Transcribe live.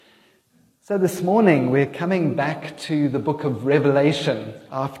So this morning we're coming back to the book of Revelation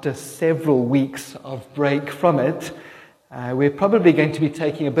after several weeks of break from it. We're probably going to be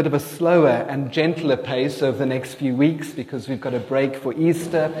taking a bit of a slower and gentler pace over the next few weeks because we've got a break for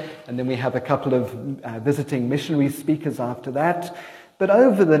Easter and then we have a couple of visiting missionary speakers after that. But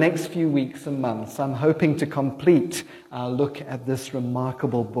over the next few weeks and months, I'm hoping to complete our look at this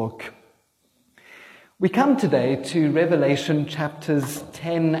remarkable book. We come today to Revelation chapters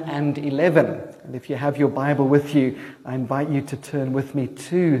 10 and 11. And if you have your Bible with you, I invite you to turn with me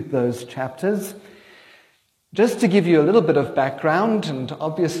to those chapters. Just to give you a little bit of background, and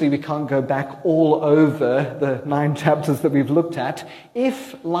obviously we can't go back all over the 9 chapters that we've looked at.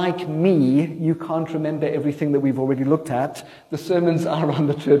 If, like me, you can't remember everything that we've already looked at, the sermons are on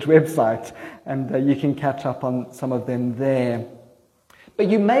the church website, and you can catch up on some of them there. But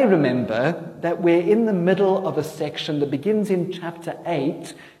you may remember that we're in the middle of a section that begins in chapter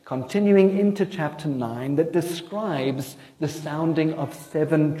 8, continuing into chapter 9, that describes the sounding of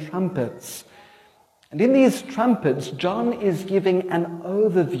 7 trumpets. And in these trumpets, John is giving an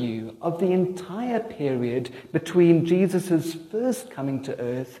overview of the entire period between Jesus' first coming to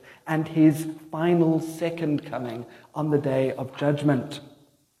earth and his final second coming on the day of judgment.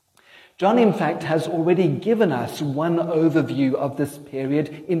 John, in fact, has already given us one overview of this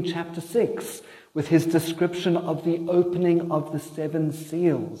period in chapter 6, with his description of the opening of the 7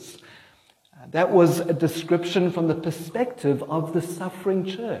 seals. That was a description from the perspective of the suffering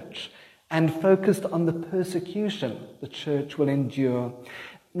church and focused on the persecution the church will endure.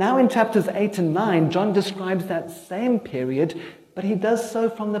 Now in chapters 8 and 9, John describes that same period, but he does so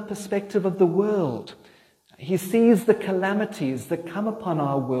from the perspective of the world. He sees the calamities that come upon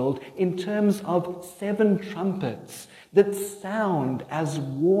our world in terms of 7 trumpets that sound as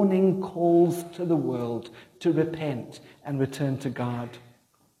warning calls to the world to repent and return to God.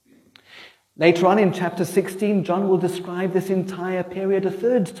 Later on in chapter 16, John will describe this entire period a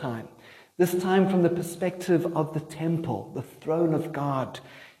third time, this time from the perspective of the temple, the throne of God,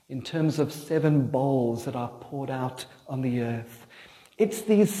 in terms of 7 bowls that are poured out on the earth. It's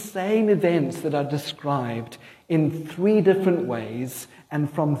these same events that are described in 3 different ways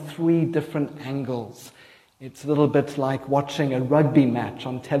and from 3 different angles. It's a little bit like watching a rugby match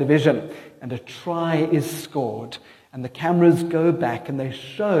on television and a try is scored and the cameras go back and they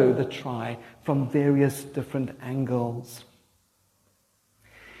show the try from various different angles.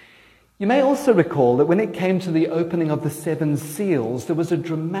 You may also recall that when it came to the opening of the 7 seals, there was a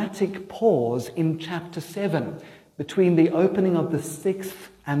dramatic pause in chapter 7 between the opening of the 6th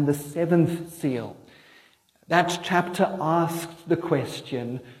and the 7th seal. That chapter asked the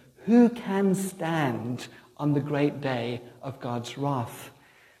question, who can stand on the great day of God's wrath?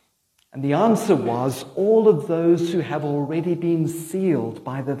 And the answer was all of those who have already been sealed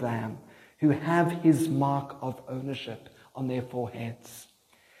by the Lamb, who have his mark of ownership on their foreheads.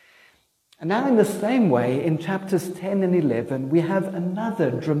 And now in the same way, in chapters 10 and 11, we have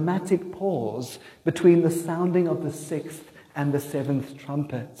another dramatic pause between the sounding of the 6th and the 7th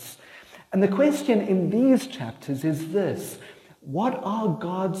trumpets. And the question in these chapters is this: what are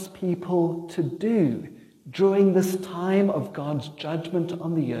God's people to do during this time of God's judgment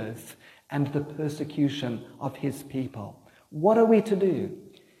on the earth and the persecution of his people? What are we to do?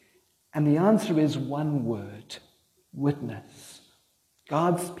 And the answer is one word: witness.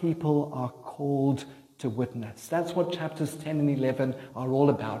 God's people are called to witness. That's what chapters 10 and 11 are all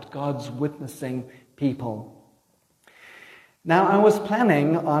about, God's witnessing people. Now, I was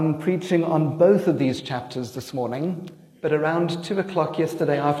planning on preaching on both of these chapters this morning, but around 2 o'clock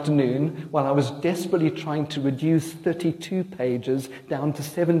yesterday afternoon, while I was desperately trying to reduce 32 pages down to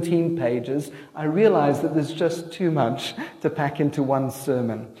 17 pages, I realized that there's just too much to pack into one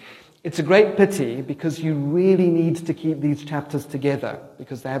sermon. It's a great pity because you really need to keep these chapters together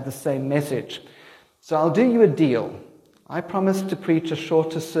because they have the same message. So I'll do you a deal. I promise to preach a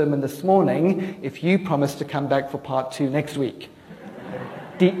shorter sermon this morning if you promise to come back for part 2 next week.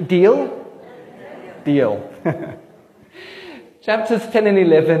 Deal? Deal. Chapters 10 and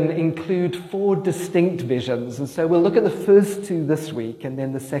 11 include 4 distinct visions, and so we'll look at the first 2 this week and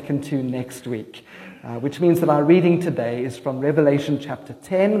then the second 2 next week, which means that our reading today is from Revelation chapter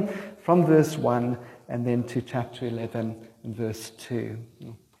 10, from verse 1, and then to chapter 11 and verse 2.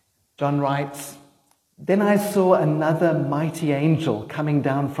 John writes, "Then I saw another mighty angel coming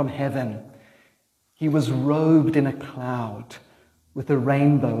down from heaven. He was robed in a cloud with a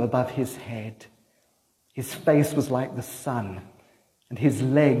rainbow above his head. His face was like the sun, and his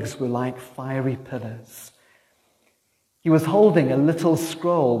legs were like fiery pillars. He was holding a little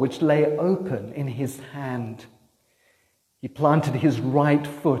scroll which lay open in his hand. He planted his right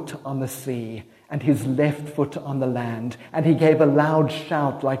foot on the sea and his left foot on the land, and he gave a loud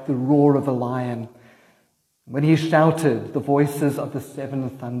shout like the roar of a lion. When he shouted, the voices of the seven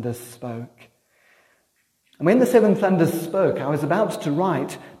thunders spoke. And when the seven thunders spoke, I was about to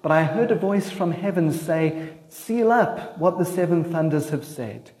write, but I heard a voice from heaven say, "Seal up what the seven thunders have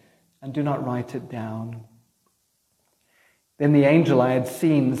said, and do not write it down." Then the angel I had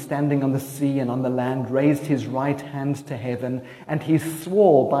seen standing on the sea and on the land raised his right hand to heaven, and he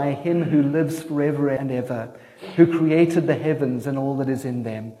swore by him who lives forever and ever, who created the heavens and all that is in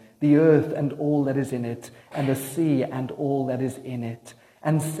them, the earth and all that is in it, and the sea and all that is in it,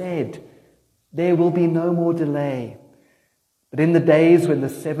 and said, "There will be no more delay. But in the days when the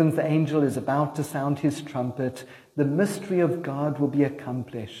seventh angel is about to sound his trumpet, the mystery of God will be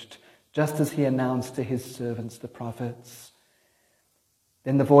accomplished, just as he announced to his servants the prophets."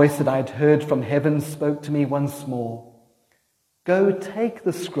 Then the voice that I had heard from heaven spoke to me once more. "Go take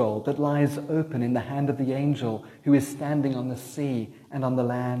the scroll that lies open in the hand of the angel who is standing on the sea and on the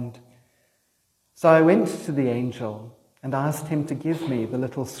land." So I went to the angel and asked him to give me the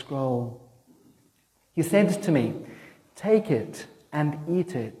little scroll. He said to me, "Take it and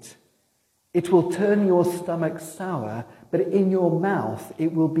eat it. It will turn your stomach sour, but in your mouth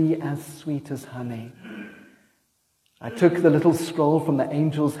it will be as sweet as honey." I took the little scroll from the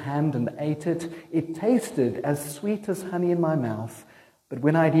angel's hand and ate it. It tasted as sweet as honey in my mouth, but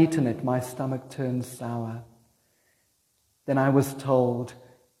when I'd eaten it, my stomach turned sour. Then I was told,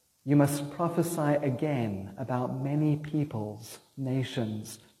 "You must prophesy again about many peoples,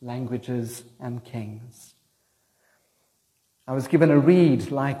 nations, languages, and kings." I was given a reed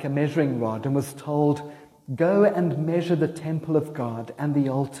like a measuring rod and was told, "Go and measure the temple of God and the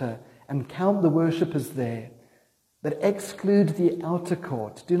altar and count the worshippers there. But exclude the outer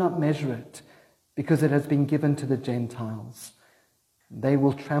court, do not measure it, because it has been given to the Gentiles. They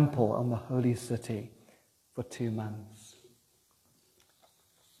will trample on the holy city for 2 months."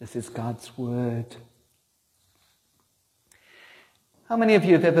 This is God's word. How many of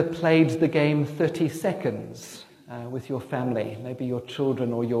you have ever played the game 30 Seconds with your family, maybe your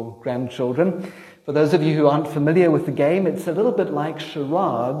children or your grandchildren? For those of you who aren't familiar with the game, it's a little bit like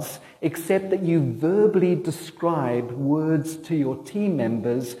charades, except that you verbally describe words to your team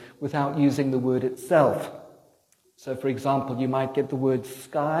members without using the word itself. So, for example, you might get the word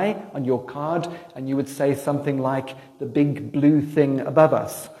sky on your card, and you would say something like the big blue thing above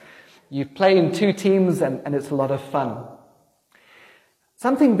us. You play in 2 teams, and it's a lot of fun.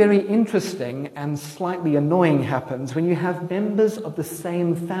 Something very interesting and slightly annoying happens when you have members of the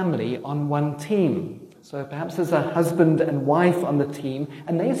same family on one team. So perhaps there's a husband and wife on the team,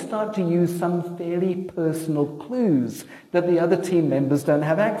 and they start to use some fairly personal clues that the other team members don't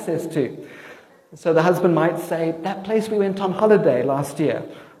have access to. So the husband might say, "That place we went on holiday last year,"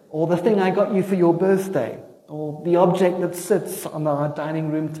 or "the thing I got you for your birthday," or "the object that sits on our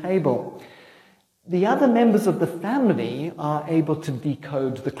dining room table." The other members of the family are able to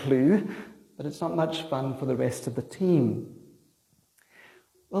decode the clue, but it's not much fun for the rest of the team.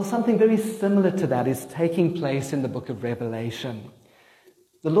 Well, something very similar to that is taking place in the book of Revelation.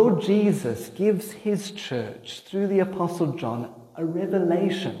 The Lord Jesus gives his church, through the Apostle John, a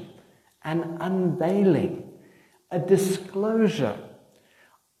revelation, an unveiling, a disclosure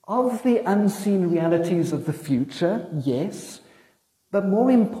of the unseen realities of the future, yes, but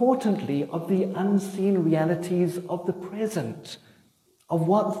more importantly, of the unseen realities of the present, of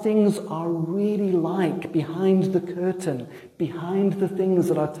what things are really like behind the curtain, behind the things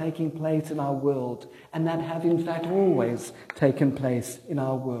that are taking place in our world, and that have in fact always taken place in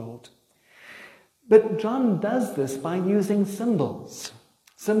our world. But John does this by using symbols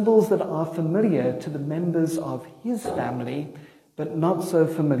that are familiar to the members of his family, but not so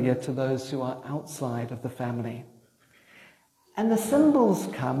familiar to those who are outside of the family. And the symbols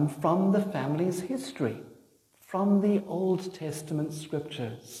come from the family's history, from the Old Testament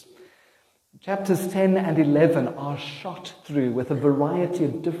scriptures. Chapters 10 and 11 are shot through with a variety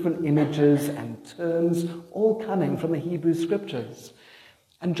of different images and terms, all coming from the Hebrew scriptures.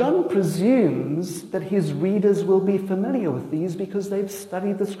 And John presumes that his readers will be familiar with these because they've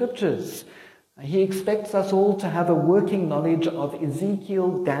studied the scriptures. He expects us all to have a working knowledge of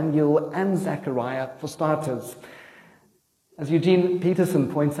Ezekiel, Daniel, and Zechariah for starters. As Eugene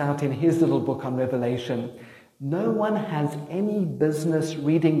Peterson points out in his little book on Revelation, no one has any business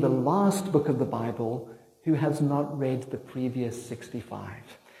reading the last book of the Bible who has not read the previous 65.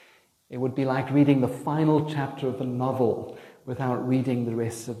 It would be like reading the final chapter of a novel without reading the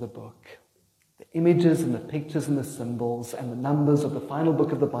rest of the book. The images and the pictures and the symbols and the numbers of the final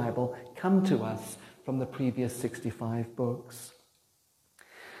book of the Bible come to us from the previous 65 books.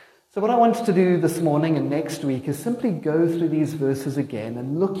 So what I want to do this morning and next week is simply go through these verses again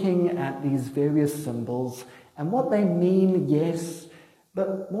and looking at these various symbols and what they mean, yes,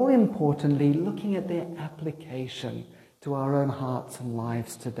 but more importantly, looking at their application to our own hearts and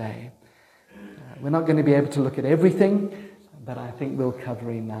lives today. We're not going to be able to look at everything, but I think we'll cover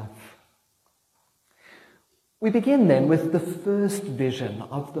enough. We begin then with the first vision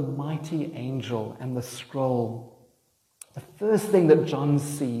of the mighty angel and the scroll. The first thing that John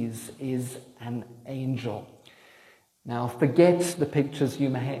sees is an angel. Now, forget the pictures you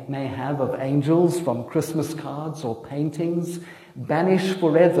may have of angels from Christmas cards or paintings. Banish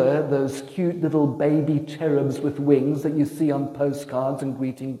forever those cute little baby cherubs with wings that you see on postcards and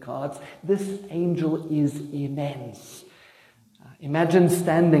greeting cards. This angel is immense. Imagine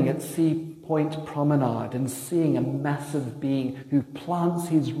standing at Sea Point Promenade and seeing a massive being who plants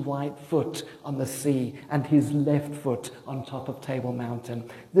his right foot on the sea and his left foot on top of Table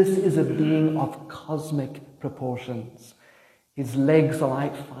Mountain. This is a being of cosmic proportions. His legs are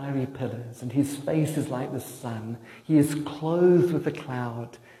like fiery pillars and his face is like the sun. He is clothed with a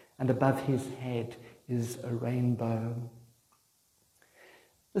cloud and above his head is a rainbow.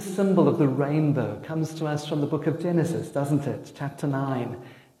 The symbol of the rainbow comes to us from the book of Genesis, doesn't it? Chapter 9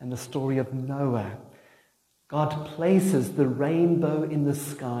 and the story of Noah. God places the rainbow in the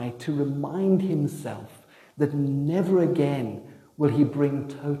sky to remind himself that never again will he bring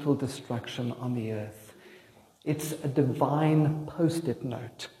total destruction on the earth. It's a divine post-it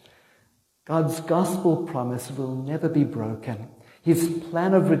note. God's gospel promise will never be broken. His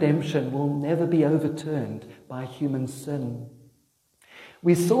plan of redemption will never be overturned by human sin.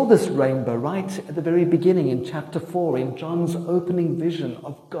 We saw this rainbow right at the very beginning in chapter 4 in John's opening vision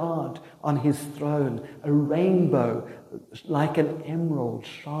of God on his throne. A rainbow like an emerald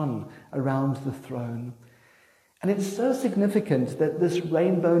shone around the throne. And it's so significant that this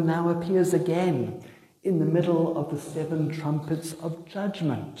rainbow now appears again in the middle of the 7 trumpets of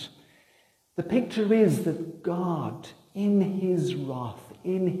judgment. The picture is that God, in his wrath,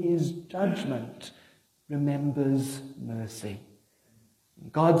 in his judgment, remembers mercy.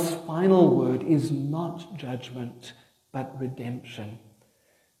 God's final word is not judgment, but redemption.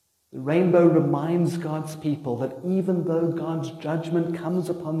 The rainbow reminds God's people that even though God's judgment comes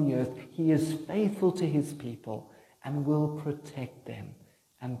upon the earth, he is faithful to his people and will protect them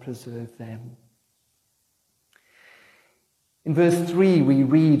and preserve them. In verse 3, we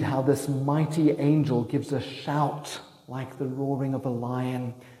read how this mighty angel gives a shout like the roaring of a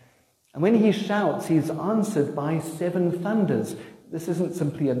lion. And when he shouts, he's answered by 7 thunders. This isn't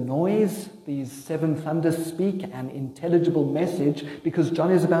simply a noise. These 7 thunders speak an intelligible message because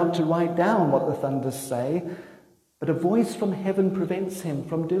John is about to write down what the thunders say, but a voice from heaven prevents him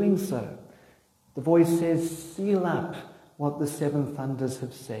from doing so. The voice says, "Seal up what the 7 thunders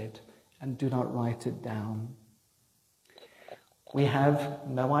have said and do not write it down." We have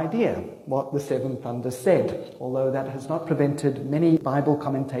no idea what the 7 thunders said, although that has not prevented many Bible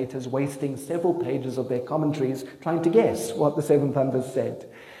commentators wasting several pages of their commentaries trying to guess what the 7 thunders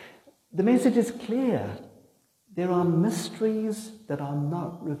said. The message is clear. There are mysteries that are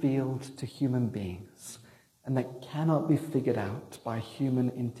not revealed to human beings and that cannot be figured out by human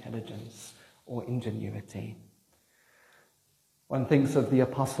intelligence or ingenuity. One thinks of the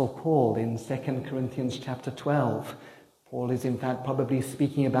Apostle Paul in 2 Corinthians chapter 12. Paul is in fact probably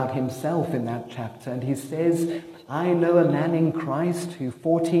speaking about himself in that chapter, and he says, "I know a man in Christ who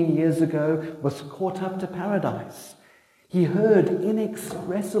 14 years ago was caught up to paradise. He heard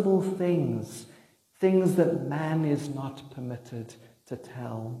inexpressible things, things that man is not permitted to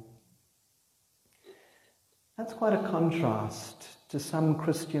tell." That's quite a contrast to some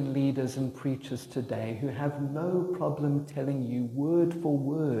Christian leaders and preachers today who have no problem telling you word for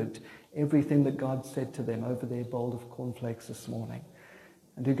word everything that God said to them over their bowl of cornflakes this morning,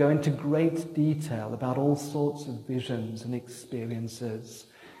 and who go into great detail about all sorts of visions and experiences,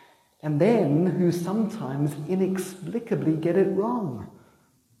 and then who sometimes inexplicably get it wrong.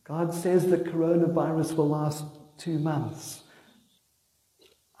 God says that coronavirus will last 2 months.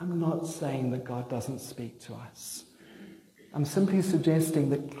 I'm not saying that God doesn't speak to us. I'm simply suggesting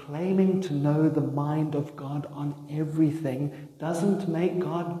that claiming to know the mind of God on everything doesn't make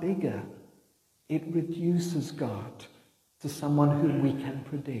God bigger. It reduces God to someone whom we can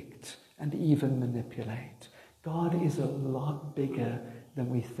predict and even manipulate. God is a lot bigger than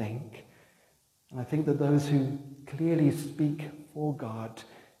we think. And I think that those who clearly speak for God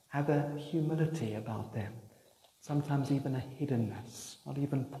have a humility about them, sometimes even a hiddenness. Not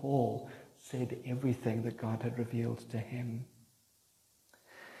even Paul said everything that God had revealed to him.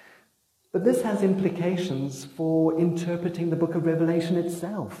 But this has implications for interpreting the book of Revelation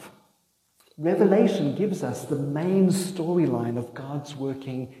itself. Revelation gives us the main storyline of God's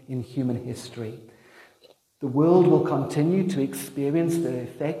working in human history. The world will continue to experience the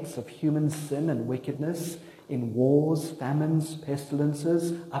effects of human sin and wickedness in wars, famines,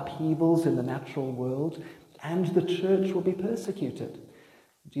 pestilences, upheavals in the natural world, and the church will be persecuted.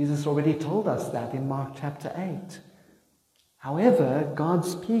 Jesus already told us that in Mark chapter 8. However,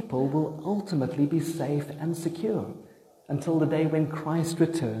 God's people will ultimately be safe and secure until the day when Christ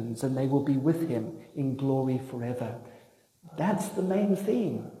returns and they will be with him in glory forever. That's the main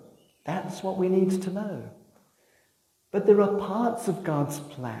theme. That's what we need to know. But there are parts of God's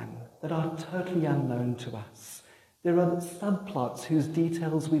plan that are totally unknown to us. There are subplots whose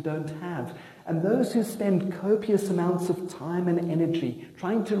details we don't have. And those who spend copious amounts of time and energy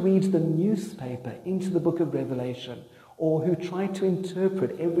trying to read the newspaper into the book of Revelation, or who try to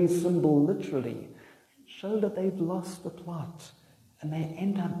interpret every symbol literally, show that they've lost the plot and they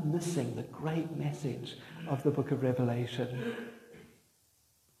end up missing the great message of the book of Revelation.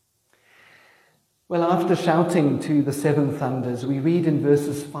 Well, after shouting to the seven thunders, we read in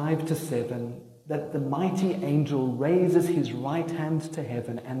verses 5 to 7 that the mighty angel raises his right hand to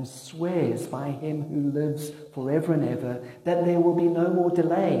heaven and swears by him who lives forever and ever that there will be no more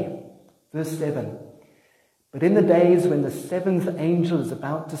delay. Verse 7. But in the days when the seventh angel is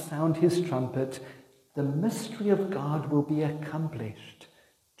about to sound his trumpet, the mystery of God will be accomplished,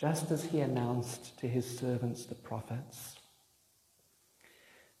 just as he announced to his servants the prophets.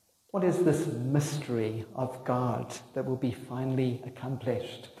 What is this mystery of God that will be finally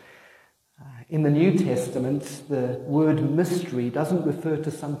accomplished? In the New Testament, the word mystery doesn't refer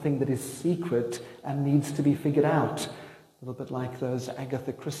to something that is secret and needs to be figured out. A little bit like those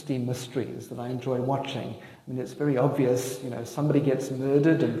Agatha Christie mysteries that I enjoy watching. I mean, it's very obvious, somebody gets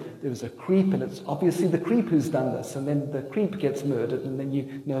murdered and there's a creep and it's obviously the creep who's done this, and then the creep gets murdered and then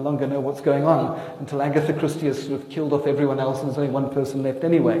you no longer know what's going on until Agatha Christie has sort of killed off everyone else and there's only one person left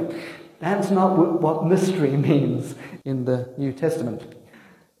anyway. That's not what mystery means in the New Testament.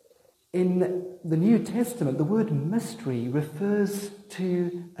 In the New Testament, the word mystery refers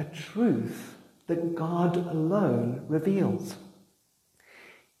to a truth that God alone reveals.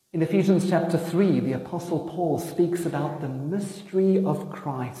 In Ephesians chapter 3, the Apostle Paul speaks about the mystery of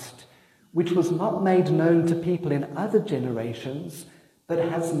Christ, which was not made known to people in other generations, but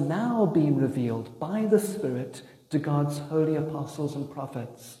has now been revealed by the Spirit to God's holy apostles and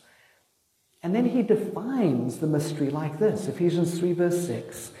prophets. And then he defines the mystery like this, Ephesians 3 verse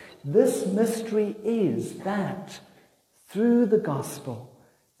 6. This mystery is that through the gospel,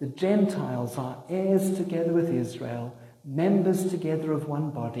 the Gentiles are heirs together with Israel, members together of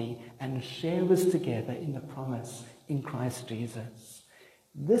one body, and sharers together in the promise in Christ Jesus.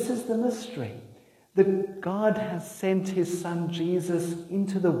 This is the mystery, that God has sent his Son Jesus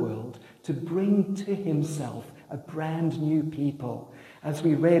into the world to bring to himself a brand new people. As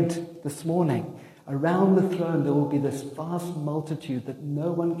we read this morning, around the throne there will be this vast multitude that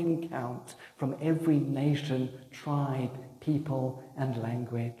no one can count from every nation, tribe, people, and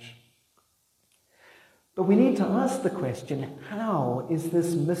language. But we need to ask the question, how is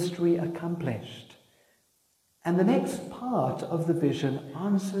this mystery accomplished? And the next part of the vision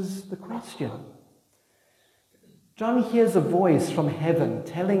answers the question. John hears a voice from heaven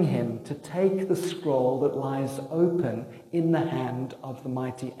telling him to take the scroll that lies open in the hand of the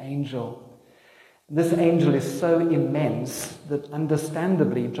mighty angel. This angel is so immense that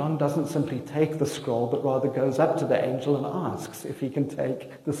understandably John doesn't simply take the scroll, but rather goes up to the angel and asks if he can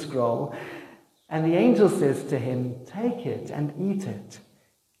take the scroll. And the angel says to him, "Take it and eat it.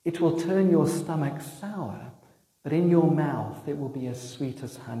 It will turn your stomach sour, but in your mouth it will be as sweet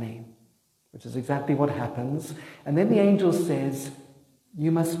as honey," which is exactly what happens. And then the angel says,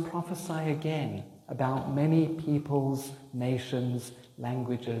 "You must prophesy again about many peoples, nations,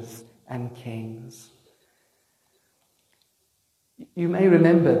 languages, and kings." You may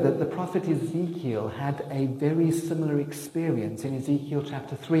remember that the prophet Ezekiel had a very similar experience in Ezekiel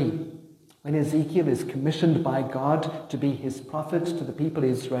chapter 3. When Ezekiel is commissioned by God to be his prophet to the people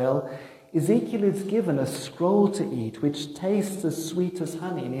of Israel, Ezekiel is given a scroll to eat which tastes as sweet as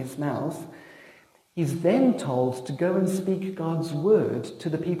honey in his mouth. He's then told to go and speak God's word to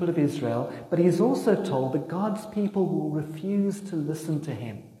the people of Israel, but he's also told that God's people will refuse to listen to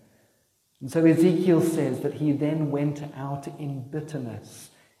him. And so Ezekiel says that he then went out in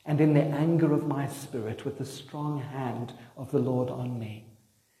bitterness and in the anger of my spirit with the strong hand of the Lord on me.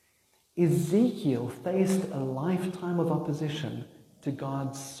 Ezekiel faced a lifetime of opposition to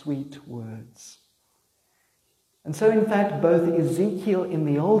God's sweet words. And so, in fact, both Ezekiel in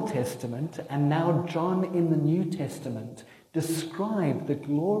the Old Testament and now John in the New Testament describe the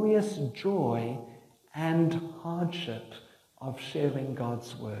glorious joy and hardship of sharing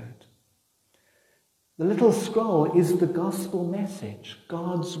God's word. The little scroll is the gospel message,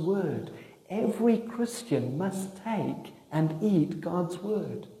 God's word. Every Christian must take and eat God's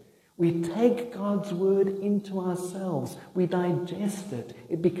word. We take God's word into ourselves. We digest it.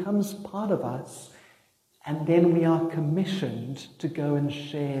 It becomes part of us. And then we are commissioned to go and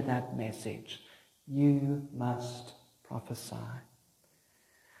share that message. You must prophesy.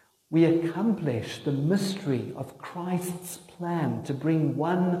 We accomplish the mystery of Christ's plan to bring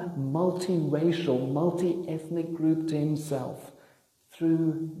one multiracial, multi-ethnic group to himself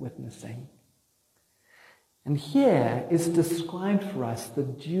through witnessing. And here is described for us the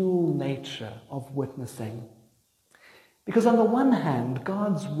dual nature of witnessing. Because on the one hand,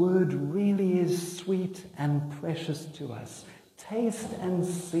 God's word really is sweet and precious to us. Taste and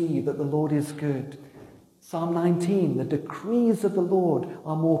see that the Lord is good. Psalm 19, the decrees of the Lord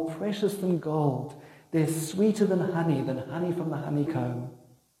are more precious than gold. They're sweeter than honey from the honeycomb.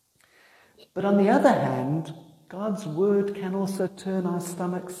 But on the other hand, God's word can also turn our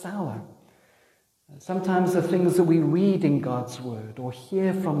stomach sour. Sometimes the things that we read in God's word, or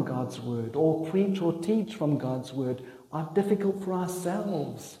hear from God's word, or preach or teach from God's word, are difficult for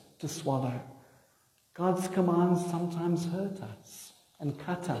ourselves to swallow. God's commands sometimes hurt us and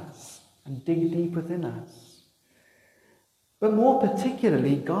cut us and dig deep within us. But more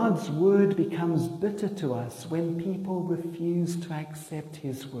particularly, God's word becomes bitter to us when people refuse to accept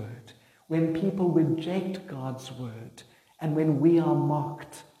his word, when people reject God's word, and when we are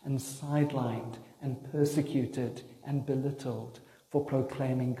mocked and sidelined and persecuted and belittled for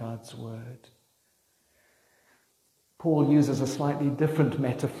proclaiming God's word. Paul uses a slightly different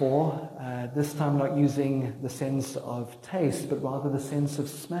metaphor, this time not using the sense of taste, but rather the sense of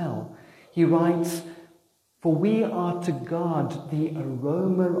smell. He writes, "For we are to God the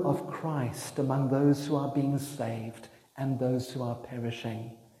aroma of Christ among those who are being saved and those who are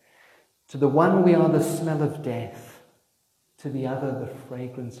perishing. To the one we are the smell of death, to the other the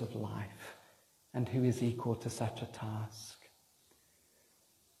fragrance of life. And who is equal to such a task?"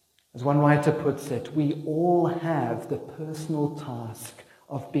 As one writer puts it, we all have the personal task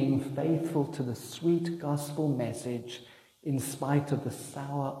of being faithful to the sweet gospel message in spite of the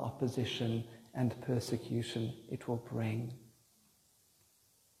sour opposition and persecution it will bring.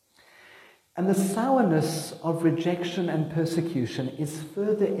 And the sourness of rejection and persecution is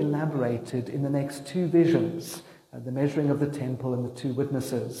further elaborated in the next two visions, the measuring of the temple and the two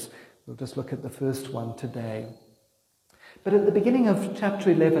witnesses. We'll just look at the first one today. But at the beginning of chapter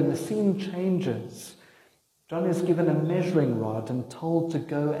 11, the scene changes. John is given a measuring rod and told to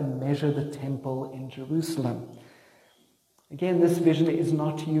go and measure the temple in Jerusalem. Again, this vision is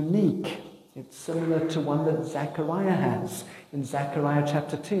not unique. It's similar to one that Zechariah has. In Zechariah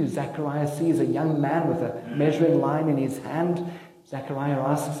chapter 2, Zechariah sees a young man with a measuring line in his hand. Zechariah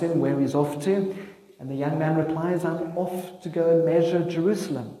asks him where he's off to, and the young man replies, "I'm off to go and measure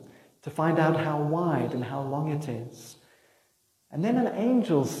Jerusalem, to find out how wide and how long it is." And then an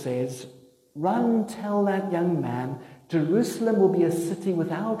angel says, "Run, tell that young man, Jerusalem will be a city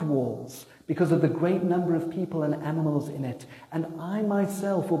without walls because of the great number of people and animals in it. And I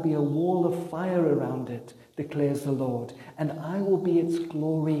myself will be a wall of fire around it, declares the Lord, and I will be its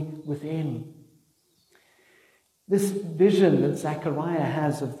glory within." This vision that Zechariah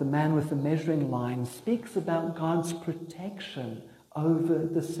has of the man with the measuring line speaks about God's protection over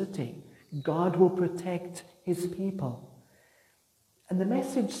the city. God will protect his people. And the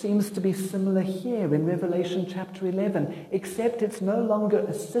message seems to be similar here in Revelation chapter 11, except it's no longer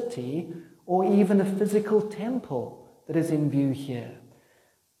a city or even a physical temple that is in view here.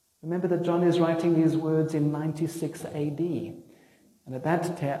 Remember that John is writing these words in 96 AD. And at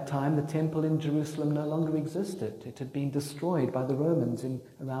that time, the temple in Jerusalem no longer existed. It had been destroyed by the Romans in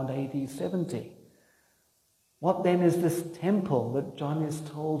around AD 70. What then is this temple that John is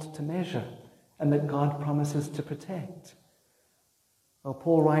told to measure and that God promises to protect? Well,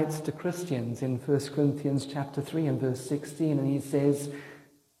 Paul writes to Christians in 1 Corinthians chapter 3 and verse 16, and he says,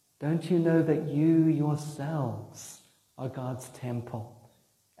 "Don't you know that you yourselves are God's temple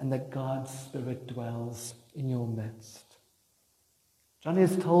and that God's Spirit dwells in your midst?" John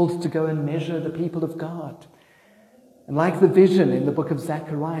is told to go and measure the people of God. And like the vision in the book of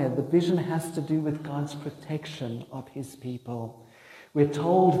Zechariah, the vision has to do with God's protection of his people. We're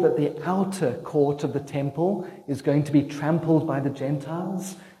told that the outer court of the temple is going to be trampled by the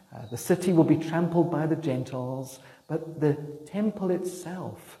Gentiles. The city will be trampled by the Gentiles. But the temple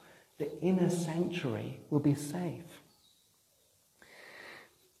itself, the inner sanctuary will be safe.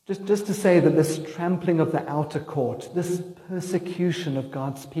 Just to say that this trampling of the outer court, this persecution of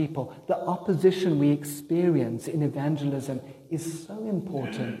God's people, the opposition we experience in evangelism is so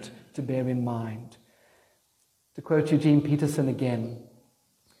important to bear in mind. To quote Eugene Peterson again,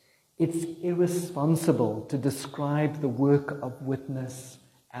 it's irresponsible to describe the work of witness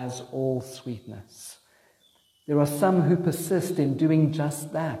as all sweetness. There are some who persist in doing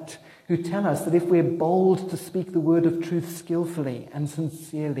just that, who tell us that if we're bold to speak the word of truth skillfully and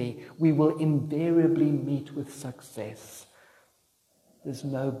sincerely, we will invariably meet with success. There's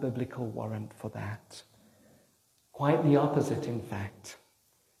no biblical warrant for that. Quite the opposite, in fact.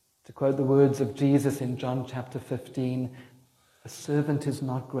 To quote the words of Jesus in John chapter 15, a servant is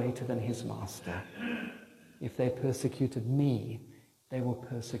not greater than his master. If they persecuted me, they will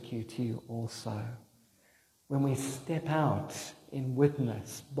persecute you also. When we step out in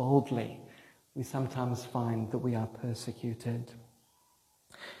witness boldly, we sometimes find that we are persecuted.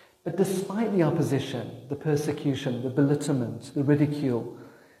 But despite the opposition, the persecution, the belittlement, the ridicule,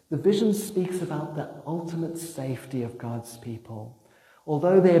 the vision speaks about the ultimate safety of God's people.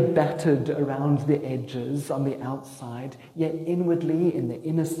 Although they're battered around the edges on the outside, yet inwardly in the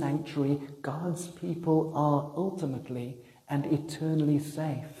inner sanctuary, God's people are ultimately and eternally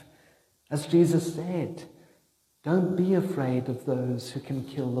safe. As Jesus said, don't be afraid of those who can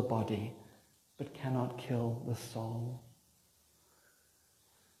kill the body, but cannot kill the soul.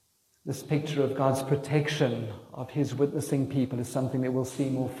 This picture of God's protection of his witnessing people is something that we'll see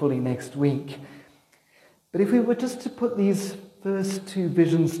more fully next week. But if we were just to put these first two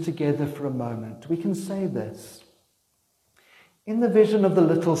visions together for a moment, we can say this. In the vision of the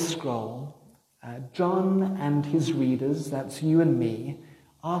little scroll, John and his readers, that's you and me,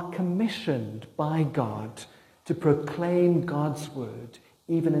 are commissioned by God to proclaim God's word,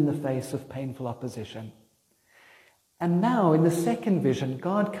 even in the face of painful opposition. And now, in the second vision,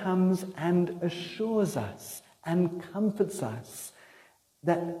 God comes and assures us and comforts us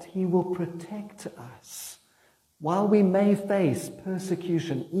that he will protect us. While we may face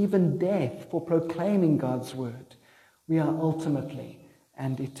persecution, even death, for proclaiming God's word, we are ultimately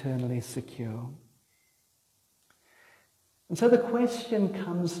and eternally secure. And so the question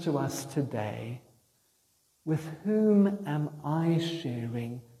comes to us today, with whom am I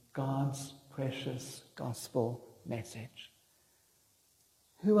sharing God's precious gospel message?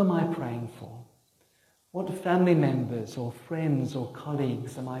 Who am I praying for? What family members or friends or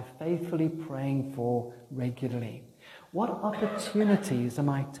colleagues am I faithfully praying for regularly? What opportunities am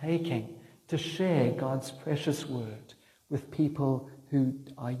I taking to share God's precious word with people who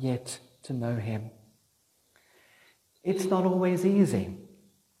are yet to know him? It's not always easy,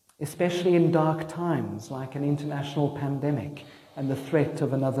 especially in dark times like an international pandemic and the threat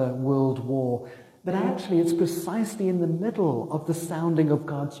of another world war. But actually, it's precisely in the middle of the sounding of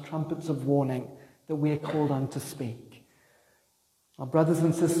God's trumpets of warning that we are called on to speak. Our brothers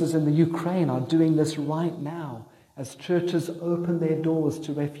and sisters in the Ukraine are doing this right now as churches open their doors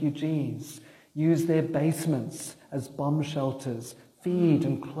to refugees, use their basements as bomb shelters, feed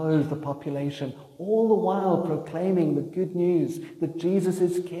and clothe the population, all the while proclaiming the good news that Jesus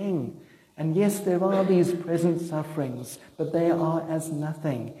is King. And yes, there are these present sufferings, but they are as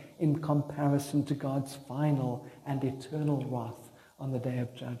nothing in comparison to God's final and eternal wrath on the day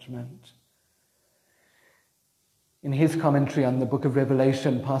of judgment. In his commentary on the book of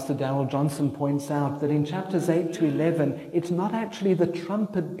Revelation, Pastor Darrell Johnson points out that in chapters 8 to 11, it's not actually the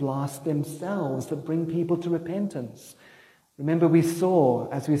trumpet blasts themselves that bring people to repentance. Remember, we saw,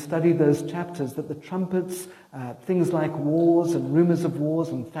 as we studied those chapters, that the trumpets, things like wars and rumors of wars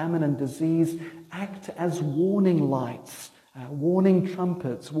and famine and disease, act as warning lights, warning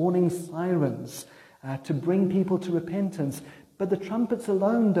trumpets, warning sirens, to bring people to repentance. But the trumpets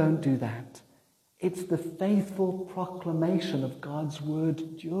alone don't do that. It's the faithful proclamation of God's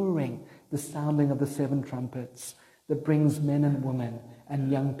word during the sounding of the seven trumpets that brings men and women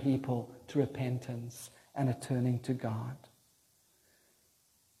and young people to repentance and a turning to God.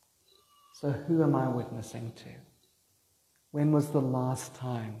 So who am I witnessing to? When was the last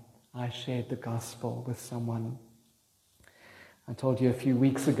time I shared the gospel with someone? I told you a few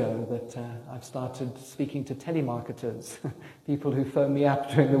weeks ago that I've started speaking to telemarketers, people who phone me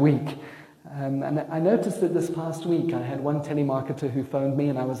up during the week. And I noticed that this past week I had one telemarketer who phoned me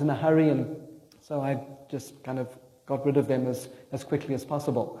and I was in a hurry, and so I just kind of got rid of them as quickly as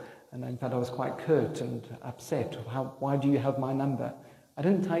possible. And in fact I was quite curt and upset. Why do you have my number? I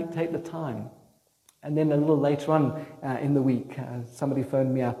didn't take the time And then a little later on in the week, somebody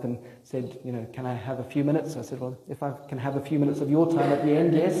phoned me up and said, can I have a few minutes? I said, well, if I can have a few minutes of your time at the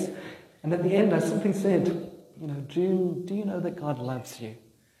end, yes. And at the end, I simply said, June, do you know that God loves you?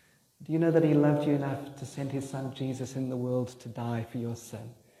 Do you know that he loved you enough to send his son Jesus in the world to die for your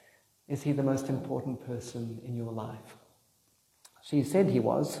sin? Is he the most important person in your life? She said he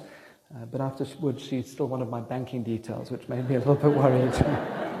was, but afterwards she still wanted my banking details, which made me a little bit worried.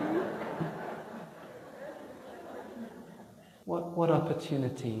 What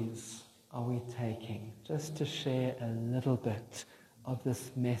opportunities are we taking just to share a little bit of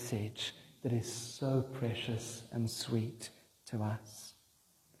this message that is so precious and sweet to us?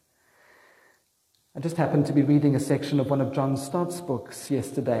 I just happened to be reading a section of one of John Stott's books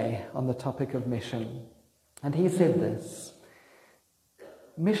yesterday on the topic of mission. And he said this: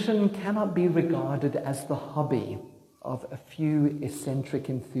 mission cannot be regarded as the hobby of a few eccentric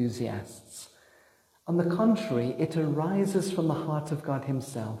enthusiasts. On the contrary, it arises from the heart of God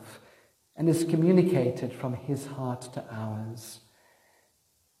himself and is communicated from his heart to ours.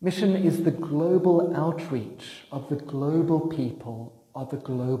 Mission is the global outreach of the global people of a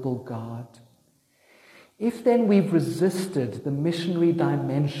global God. If then we've resisted the missionary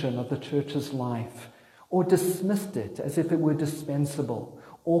dimension of the church's life, or dismissed it as if it were dispensable,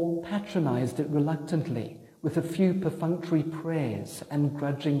 or patronized it reluctantly with a few perfunctory prayers and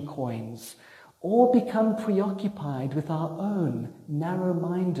grudging coins, or become preoccupied with our own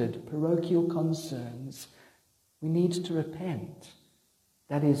narrow-minded parochial concerns, we need to repent.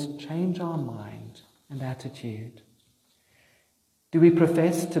 That is, change our mind and attitude. Do we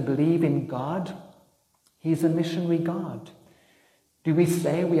profess to believe in God? He's a missionary God. Do we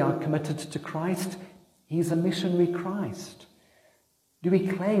say we are committed to Christ? He's a missionary Christ. Do we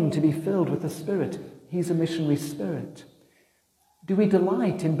claim to be filled with the Spirit? He's a missionary Spirit. Do we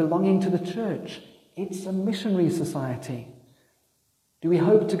delight in belonging to the church? It's a missionary society. Do we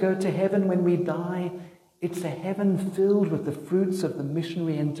hope to go to heaven when we die? It's a heaven filled with the fruits of the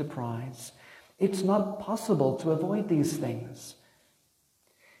missionary enterprise. It's not possible to avoid these things.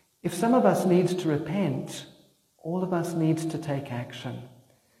 If some of us need to repent, all of us need to take action.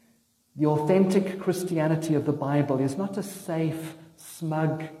 The authentic Christianity of the Bible is not a safe,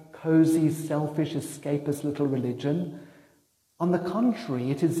 smug, cozy, selfish, escapist little religion. On the contrary,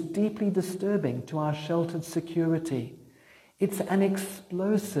 it is deeply disturbing to our sheltered security. It's an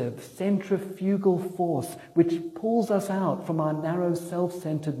explosive, centrifugal force which pulls us out from our narrow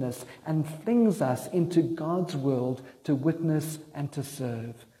self-centeredness and flings us into God's world to witness and to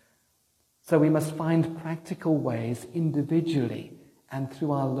serve. So we must find practical ways individually and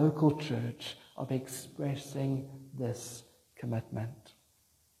through our local church of expressing this commitment.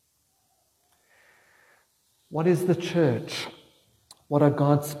 What is the church? What are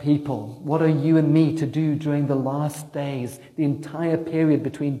God's people? What are you and me to do during the last days, the entire period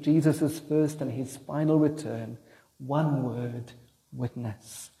between Jesus' first and his final return? One word: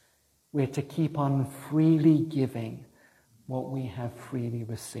 witness. We're to keep on freely giving what we have freely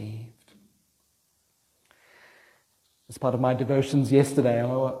received. As part of my devotions yesterday, I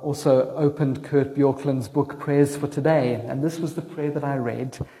also opened Kurt Bjorklund's book, Prayers for Today, and this was the prayer that I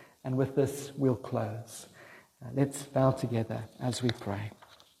read, and with this we'll close. Let's bow together as we pray.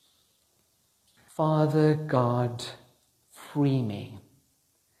 Father God, free me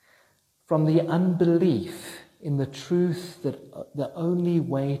from the unbelief in the truth that the only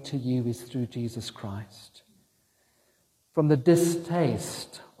way to you is through Jesus Christ, from the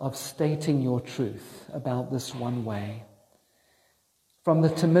distaste of stating your truth about this one way, from the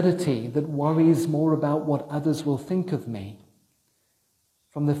timidity that worries more about what others will think of me,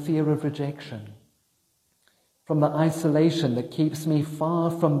 from the fear of rejection, from the isolation that keeps me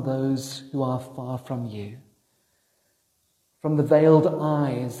far from those who are far from you, from the veiled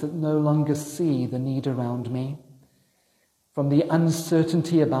eyes that no longer see the need around me, from the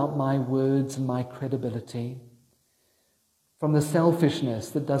uncertainty about my words and my credibility, from the selfishness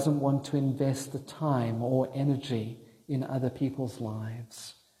that doesn't want to invest the time or energy in other people's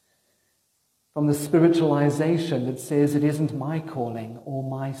lives, from the spiritualization that says it isn't my calling or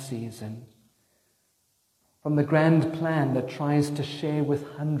my season, from the grand plan that tries to share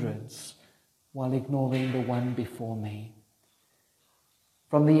with hundreds while ignoring the one before me,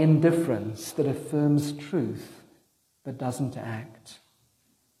 from the indifference that affirms truth but doesn't act,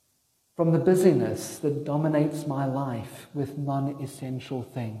 from the busyness that dominates my life with non-essential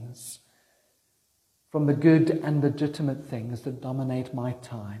things, from the good and legitimate things that dominate my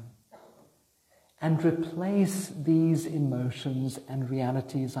time, and replace these emotions and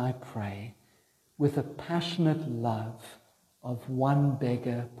realities, I pray, with a passionate love of one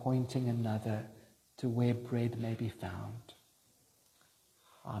beggar pointing another to where bread may be found.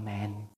 Amen.